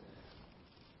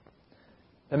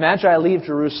 The Magi leave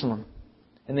Jerusalem,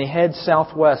 and they head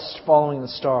southwest following the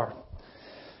star.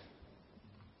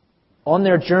 On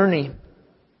their journey,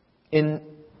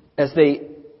 as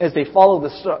they follow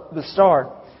the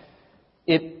star,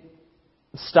 it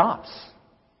stops.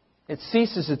 It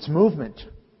ceases its movement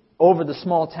over the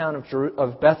small town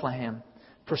of Bethlehem,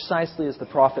 precisely as the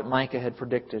prophet Micah had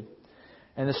predicted.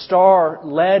 And the star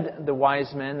led the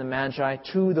wise men, the Magi,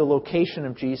 to the location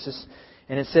of Jesus.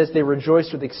 And it says they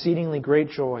rejoiced with exceedingly great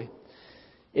joy.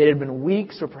 It had been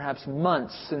weeks or perhaps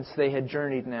months since they had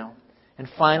journeyed now. And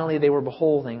finally they were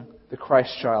beholding the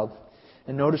Christ child.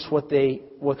 And notice what they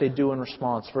do in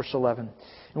response. Verse 11.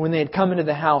 And when they had come into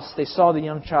the house, they saw the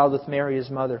young child with Mary his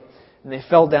mother. And they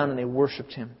fell down and they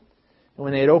worshipped him. And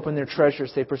when they had opened their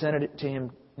treasures, they presented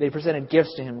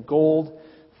gifts to him, gold,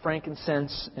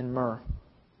 frankincense, and myrrh.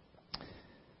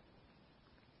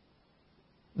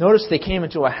 Notice they came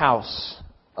into a house.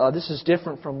 This is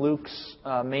different from Luke's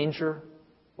manger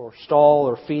or stall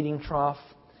or feeding trough.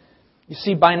 You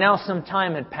see, by now some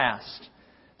time had passed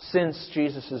since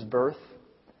Jesus' birth.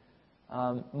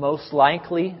 Most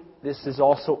likely, this is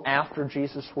also after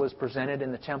Jesus was presented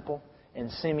in the temple and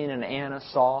Simeon and Anna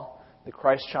saw the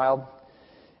Christ child.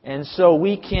 And so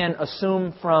we can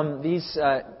assume from these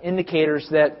indicators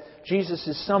that Jesus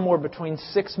is somewhere between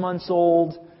 6 months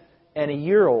old and a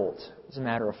year old, as a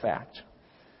matter of fact.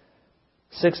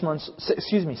 6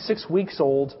 weeks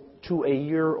old to a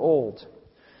year old.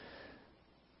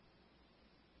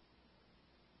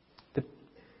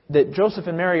 That Joseph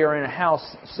and Mary are in a house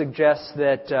suggests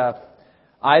that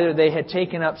either they had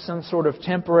taken up some sort of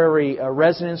temporary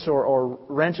residence or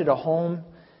rented a home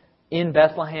in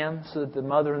Bethlehem so that the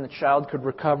mother and the child could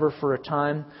recover for a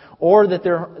time, or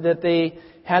that they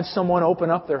had someone open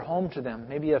up their home to them,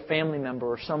 maybe a family member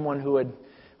or someone who had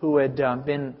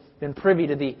been privy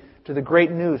to the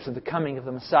great news of the coming of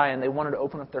the Messiah, and they wanted to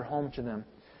open up their home to them.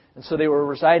 And so they were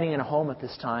residing in a home at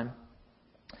this time.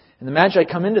 And the Magi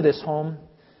come into this home,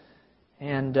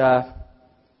 and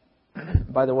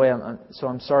by the way,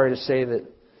 I'm sorry to say that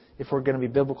if we're going to be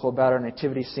biblical about our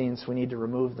nativity scenes, we need to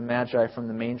remove the Magi from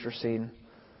the manger scene.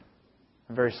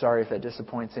 I'm very sorry if that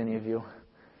disappoints any of you.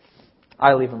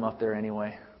 I leave them up there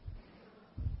anyway.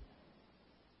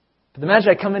 But the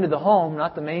Magi come into the home,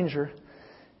 not the manger,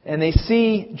 and they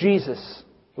see Jesus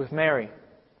with Mary.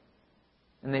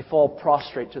 And they fall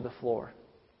prostrate to the floor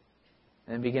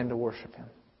and begin to worship Him.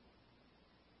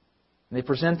 And they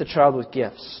present the child with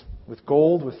gifts, with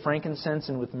gold, with frankincense,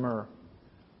 and with myrrh.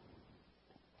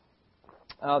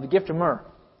 The gift of myrrh.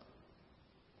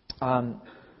 I'm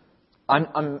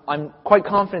quite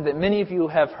confident that many of you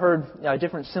have heard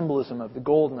different symbolism of the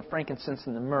gold and the frankincense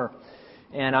and the myrrh.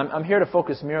 And I'm here to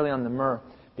focus merely on the myrrh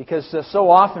because so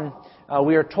often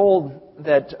we are told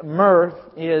that myrrh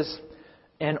is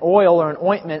an oil or an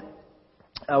ointment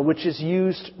which is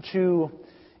used to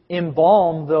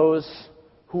embalm those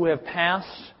who have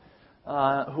passed,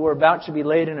 who are about to be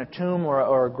laid in a tomb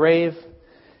or a grave.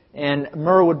 And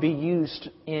myrrh would be used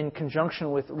in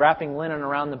conjunction with wrapping linen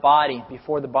around the body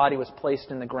before the body was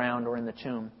placed in the ground or in the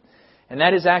tomb. And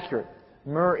that is accurate.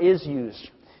 Myrrh is used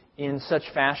in such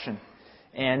fashion.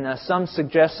 And some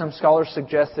scholars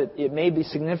suggest that it may be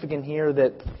significant here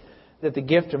that the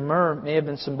gift of myrrh may have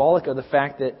been symbolic of the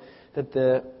fact that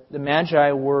the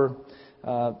Magi were,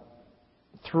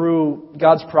 through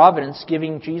God's providence,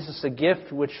 giving Jesus a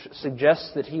gift which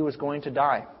suggests that He was going to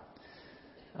die.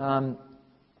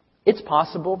 It's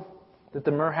possible that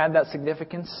the myrrh had that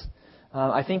significance.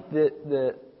 I think that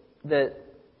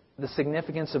the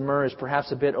significance of myrrh is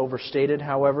perhaps a bit overstated,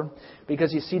 however,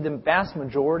 because you see the vast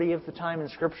majority of the time in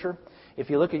Scripture, if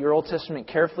you look at your Old Testament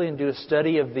carefully and do a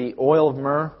study of the oil of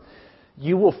myrrh,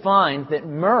 you will find that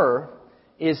myrrh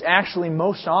is actually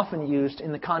most often used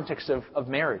in the context of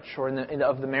marriage or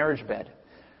of the marriage bed.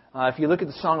 If you look at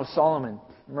the Song of Solomon,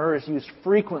 myrrh is used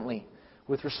frequently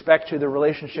with respect to the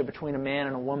relationship between a man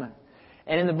and a woman.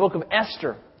 And in the book of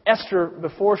Esther,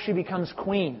 before she becomes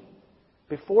queen,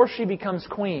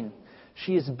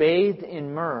 she is bathed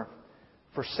in myrrh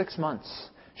for 6 months.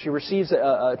 She receives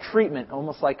a treatment,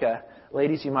 almost like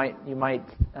ladies, you might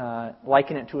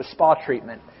liken it to a spa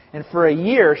treatment. And for a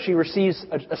year, she receives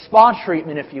a spa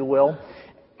treatment, if you will,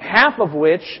 half of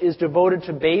which is devoted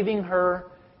to bathing her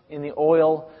in the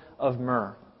oil of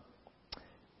myrrh.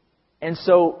 And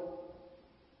so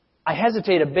I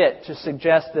hesitate a bit to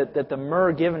suggest that the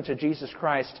myrrh given to Jesus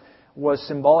Christ was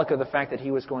symbolic of the fact that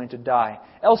He was going to die.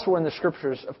 Elsewhere in the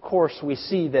Scriptures, of course, we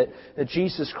see that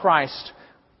Jesus Christ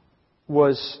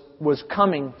was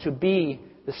coming to be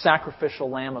the sacrificial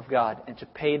Lamb of God and to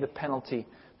pay the penalty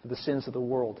for the sins of the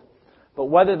world. But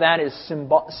whether that is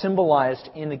symbolized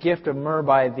in the gift of myrrh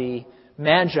by the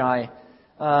Magi,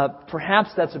 perhaps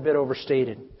that's a bit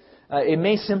overstated. It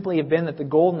may simply have been that the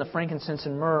gold and the frankincense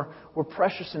and myrrh were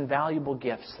precious and valuable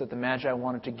gifts that the Magi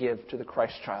wanted to give to the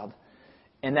Christ child.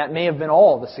 And that may have been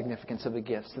all the significance of the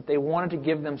gifts, that they wanted to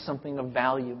give them something of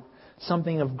value,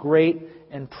 something of great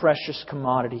and precious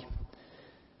commodity.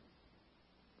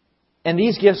 And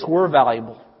these gifts were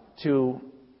valuable to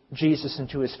Jesus and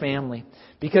to His family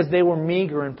because they were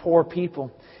meager and poor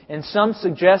people. And some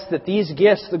suggest that these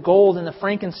gifts, the gold and the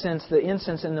frankincense, the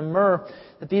incense and the myrrh,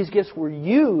 that these gifts were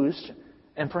used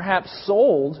and perhaps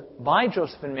sold by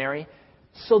Joseph and Mary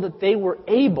so that they were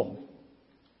able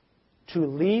to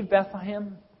leave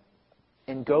Bethlehem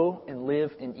and go and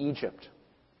live in Egypt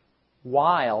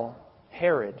while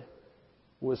Herod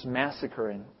was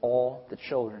massacring all the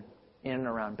children in and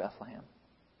around Bethlehem.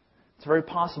 It's very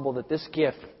possible that this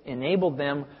gift enabled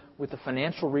them with the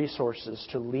financial resources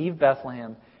to leave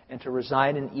Bethlehem and to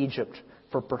reside in Egypt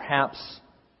for perhaps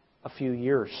a few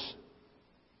years.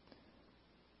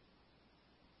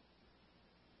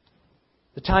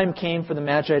 The time came for the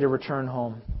Magi to return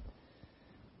home.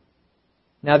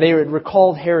 Now they had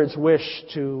recalled Herod's wish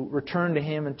to return to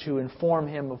him and to inform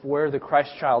him of where the Christ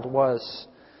child was.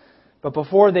 But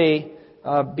before they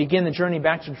begin the journey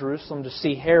back to Jerusalem to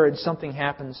see Herod, something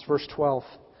happens. Verse 12.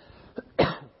 It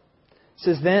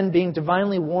says, "Then, being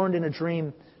divinely warned in a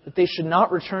dream that they should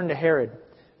not return to Herod,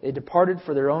 they departed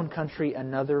for their own country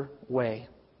another way."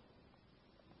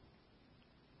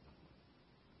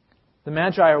 The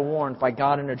Magi are warned by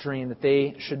God in a dream that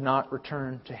they should not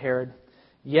return to Herod.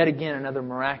 Yet again, another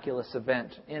miraculous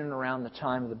event in and around the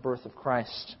time of the birth of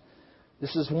Christ.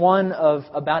 This is one of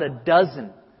about a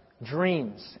dozen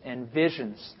dreams and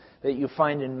visions that you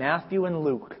find in Matthew and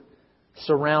Luke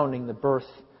surrounding the birth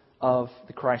of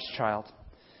the Christ child.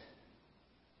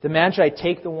 The Magi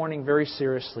take the warning very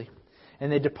seriously,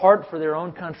 and they depart for their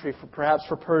own country, perhaps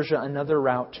for Persia, another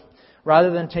route.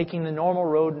 Rather than taking the normal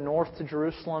road north to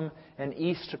Jerusalem and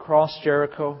east across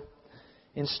Jericho,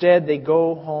 instead they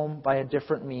go home by a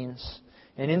different means.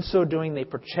 And in so doing, they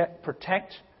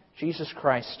protect Jesus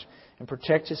Christ and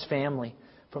protect His family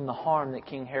from the harm that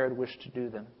King Herod wished to do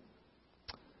them.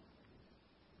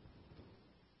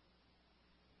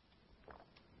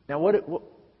 Now,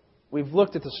 we've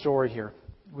looked at the story here.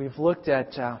 We've looked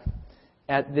at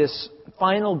this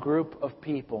final group of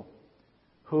people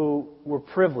who were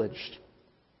privileged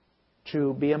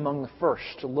to be among the first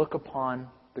to look upon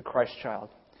the Christ child.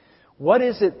 What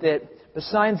is it that,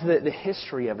 besides the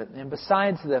history of it, and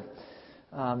besides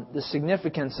the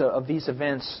significance of these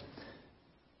events,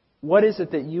 what is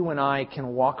it that you and I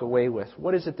can walk away with?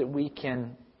 What is it that we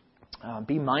can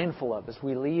be mindful of as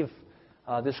we leave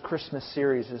this Christmas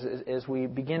series, as we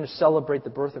begin to celebrate the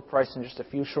birth of Christ in just a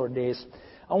few short days?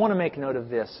 I want to make note of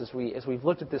this as we've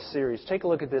looked at this series. Take a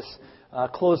look at this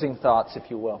closing thoughts,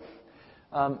 if you will.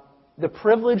 The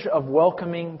privilege of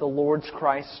welcoming the Lord's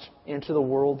Christ into the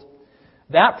world,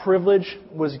 that privilege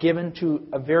was given to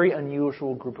a very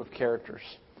unusual group of characters.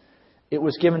 It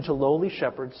was given to lowly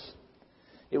shepherds.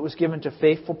 It was given to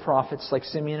faithful prophets like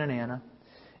Simeon and Anna.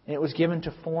 And it was given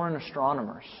to foreign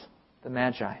astronomers, the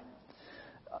Magi.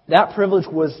 That privilege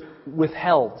was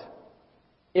withheld.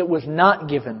 It was not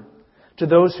given to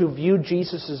those who viewed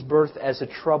Jesus' birth as a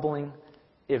troubling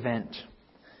event.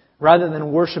 Rather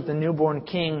than worship the newborn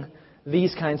King,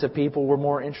 these kinds of people were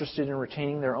more interested in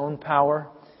retaining their own power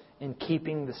and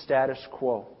keeping the status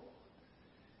quo.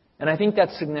 And I think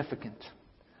that's significant.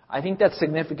 I think that's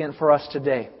significant for us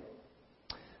today.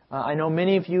 I know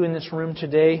many of you in this room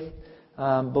today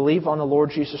believe on the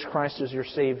Lord Jesus Christ as your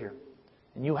Savior.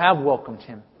 And you have welcomed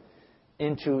Him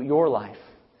into your life.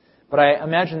 But I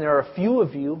imagine there are a few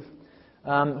of you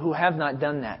who have not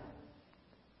done that.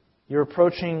 You're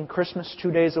approaching Christmas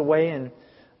 2 days away, and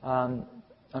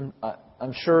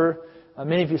I'm sure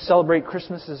many of you celebrate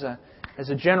Christmas as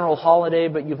a general holiday,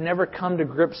 but you've never come to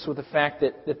grips with the fact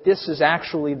that this is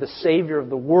actually the Savior of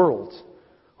the world,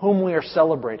 whom we are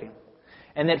celebrating.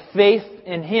 And that faith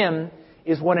in Him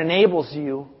is what enables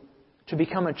you to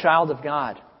become a child of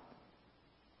God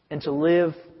and to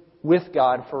live with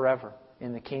God forever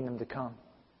in the kingdom to come.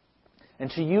 And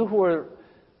to you who are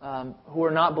who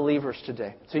are not believers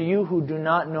today, to you who do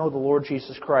not know the Lord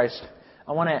Jesus Christ,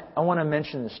 I want to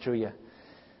mention this to you.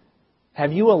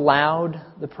 Have you allowed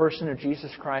the person of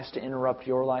Jesus Christ to interrupt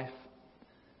your life?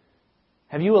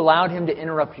 Have you allowed Him to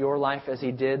interrupt your life as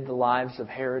He did the lives of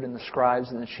Herod and the scribes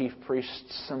and the chief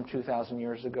priests some 2,000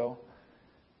 years ago?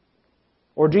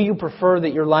 Or do you prefer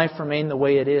that your life remain the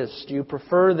way it is? Do you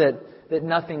prefer that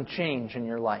nothing change in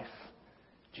your life?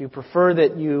 Do you prefer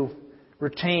that you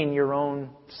retain your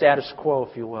own status quo,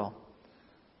 if you will?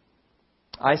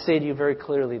 I say to you very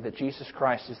clearly that Jesus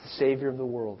Christ is the Savior of the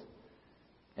world.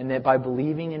 And that by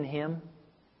believing in Him,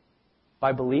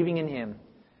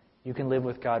 you can live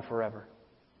with God forever.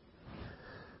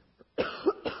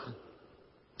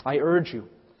 I urge you,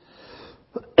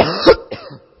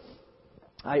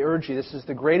 this is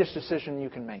the greatest decision you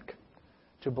can make,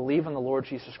 to believe in the Lord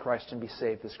Jesus Christ and be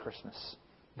saved this Christmas.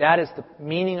 That is the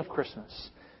meaning of Christmas.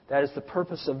 That is the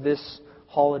purpose of this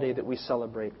holiday that we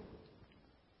celebrate.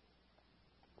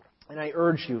 And I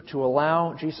urge you to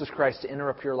allow Jesus Christ to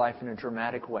interrupt your life in a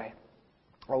dramatic way.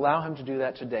 Allow Him to do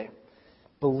that today.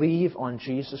 Believe on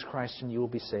Jesus Christ and you will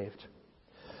be saved.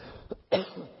 And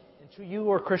to you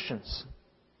who are Christians,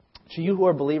 to you who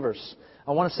are believers,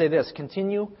 I want to say this.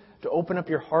 Continue to open up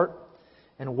your heart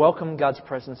and welcome God's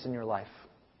presence in your life.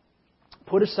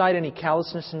 Put aside any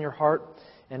callousness in your heart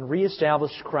and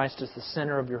reestablish Christ as the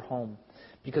center of your home.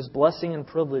 Because blessing and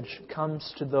privilege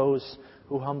comes to those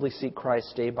who humbly seek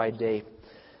Christ day by day.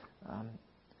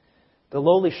 The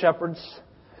lowly shepherds,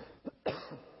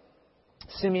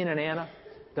 Simeon and Anna,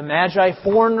 the Magi,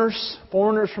 foreigners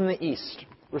from the east,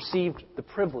 received the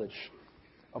privilege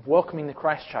of welcoming the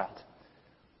Christ child.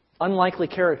 Unlikely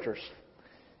characters.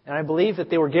 And I believe that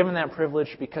they were given that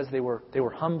privilege because they were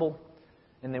humble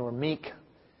and they were meek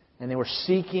and they were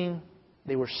seeking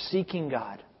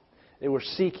God. They were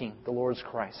seeking the Lord's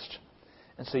Christ.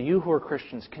 And so you who are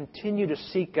Christians, continue to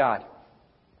seek God.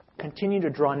 Continue to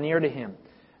draw near to Him,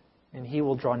 and He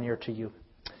will draw near to you.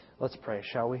 Let's pray,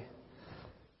 shall we?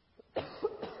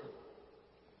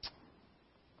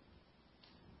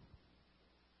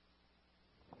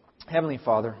 Heavenly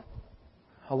Father,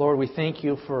 oh Lord, we thank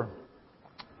You for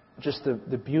just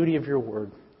the beauty of Your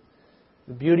Word,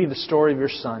 the beauty of the story of Your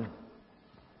Son.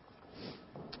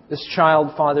 This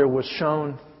child, Father, was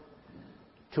shown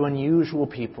to unusual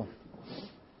people.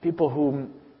 People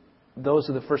whom those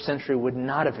of the first century would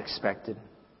not have expected.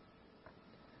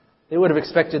 They would have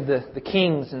expected the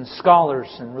kings and scholars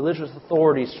and religious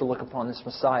authorities to look upon this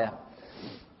Messiah.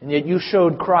 And yet You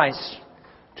showed Christ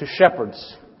to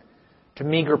shepherds, to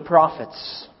meager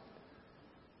prophets,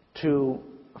 to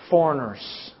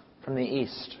foreigners from the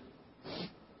east.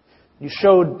 You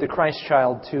showed the Christ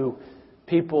child to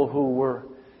people who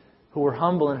were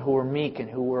humble and who were meek and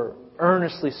who were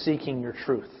earnestly seeking Your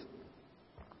truth.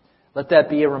 Let that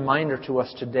be a reminder to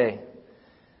us today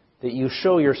that You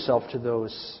show Yourself to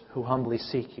those who humbly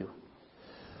seek You.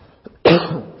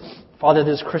 Father,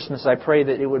 this Christmas, I pray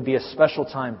that it would be a special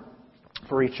time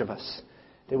for each of us.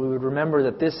 That we would remember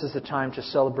that this is the time to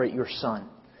celebrate Your Son,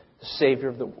 the Savior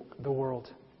of the world.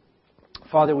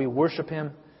 Father, we worship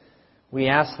Him. We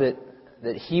ask that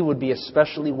He would be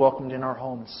especially welcomed in our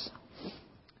homes.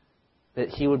 That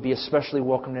He would be especially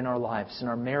welcomed in our lives, in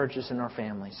our marriages, in our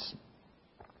families.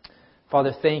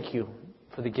 Father, thank You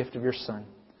for the gift of Your Son.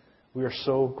 We are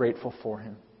so grateful for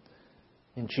Him.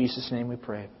 In Jesus' name we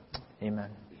pray. Amen.